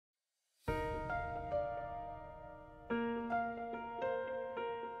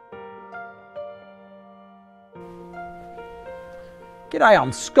G'day,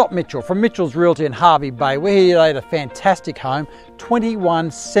 I'm Scott Mitchell from Mitchell's Realty in Hervey Bay. We're here today at a fantastic home, 21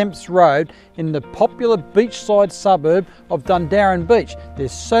 Sempfs Road in the popular beachside suburb of Dundowran Beach.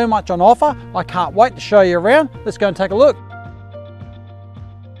 There's so much on offer, I can't wait to show you around. Let's go and take a look.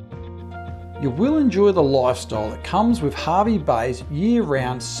 You will enjoy the lifestyle that comes with Hervey Bay's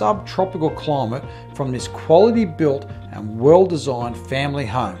year-round subtropical climate from this quality built and well-designed family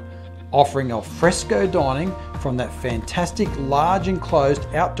home, offering alfresco dining from that fantastic large enclosed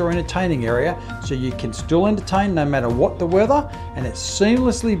outdoor entertaining area so you can still entertain no matter what the weather, and it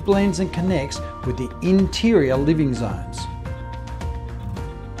seamlessly blends and connects with the interior living zones.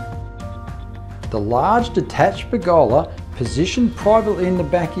 The large detached pergola positioned privately in the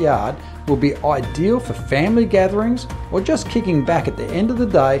backyard will be ideal for family gatherings or just kicking back at the end of the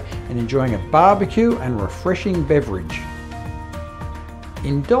day and enjoying a barbecue and refreshing beverage.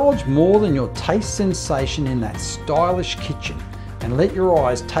 Indulge more than your taste sensation in that stylish kitchen and let your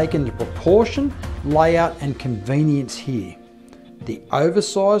eyes take in the proportion, layout and convenience here. The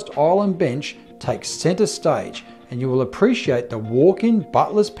oversized island bench takes centre stage, and you will appreciate the walk-in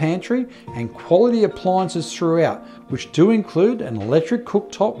butler's pantry and quality appliances throughout, which do include an electric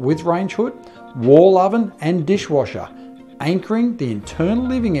cooktop with range hood, wall oven and dishwasher, anchoring the internal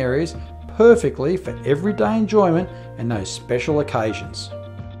living areas perfectly for everyday enjoyment and those special occasions.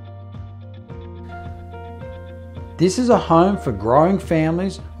 This is a home for growing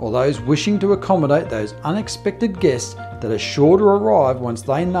families or those wishing to accommodate those unexpected guests that are sure to arrive once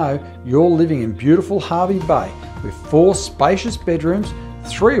they know you're living in beautiful Hervey Bay with 4 spacious bedrooms,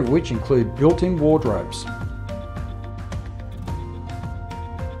 3 of which include built-in wardrobes.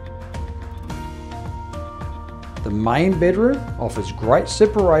 The main bedroom offers great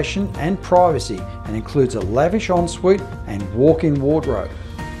separation and privacy and includes a lavish ensuite and walk-in wardrobe.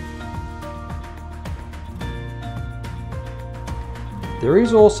 There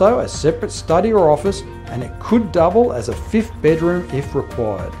is also a separate study or office, and it could double as a 5th bedroom if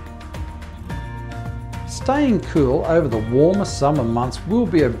required. Staying cool over the warmer summer months will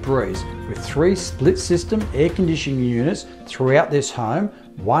be a breeze with 3 split system air conditioning units throughout this home,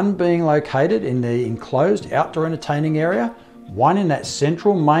 one being located in the enclosed outdoor entertaining area, one in that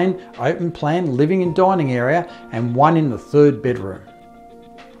central main open plan living and dining area, and one in the 3rd bedroom.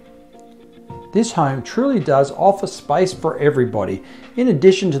 This home truly does offer space for everybody. In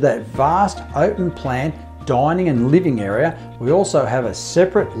addition to that vast open plan dining and living area, we also have a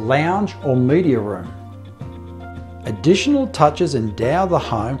separate lounge or media room. Additional touches endow the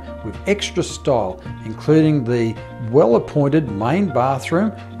home with extra style, including the well-appointed main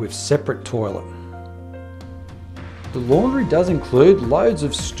bathroom with separate toilet. The laundry does include loads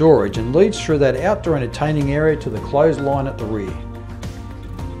of storage and leads through that outdoor entertaining area to the clothesline at the rear.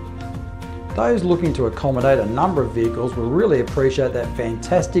 Those looking to accommodate a number of vehicles will really appreciate that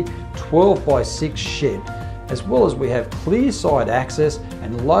fantastic 12x6 shed, as well as we have clear side access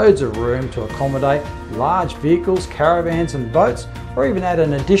and loads of room to accommodate large vehicles, caravans and boats, or even add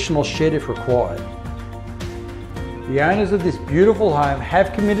an additional shed if required. The owners of this beautiful home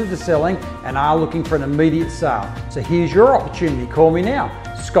have committed to selling and are looking for an immediate sale. So here's your opportunity. Call me now.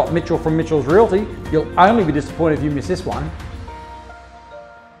 Scott Mitchell from Mitchell's Realty. You'll only be disappointed if you miss this one.